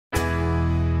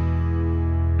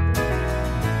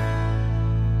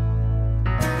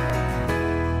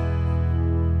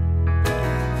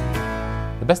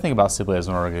best thing about Sibley as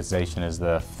an organization is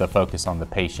the focus on the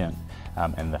patient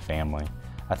and the family.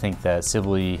 I think that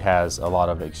Sibley has a lot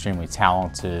of extremely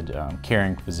talented,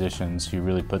 caring physicians who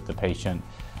really put the patient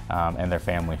and their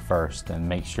family first and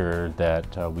make sure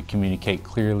that we communicate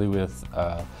clearly with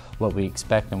what we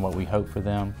expect and what we hope for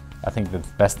them. I think the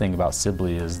best thing about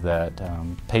Sibley is that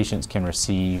patients can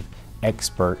receive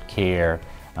expert care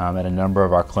at a number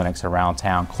of our clinics around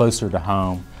town, closer to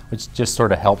home, which just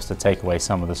sort of helps to take away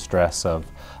some of the stress of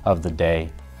the day.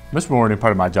 Most rewarding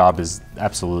part of my job is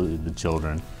absolutely the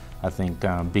children. I think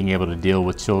being able to deal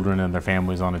with children and their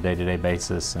families on a day-to-day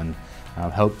basis and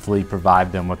hopefully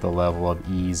provide them with a level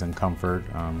of ease and comfort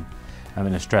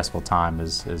in a stressful time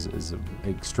is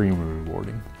extremely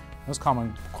rewarding. The most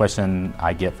common question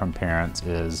I get from parents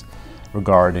is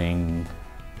regarding,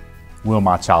 will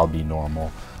my child be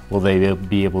normal? Will they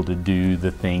be able to do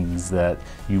the things that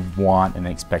you want and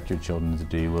expect your children to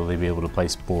do? Will they be able to play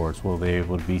sports? Will they be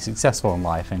able to be successful in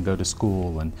life and go to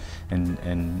school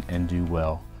and do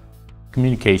well?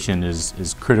 Communication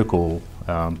is critical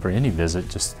for any visit,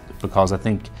 just because I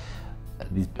think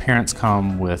the parents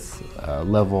come with a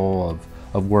level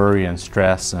of worry and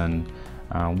stress, and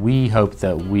we hope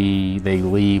that they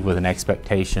leave with an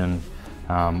expectation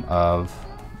of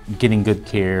getting good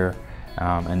care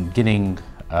and getting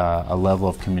a level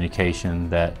of communication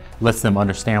that lets them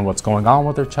understand what's going on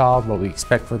with their child, what we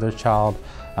expect for their child,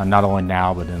 not only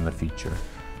now but in the future.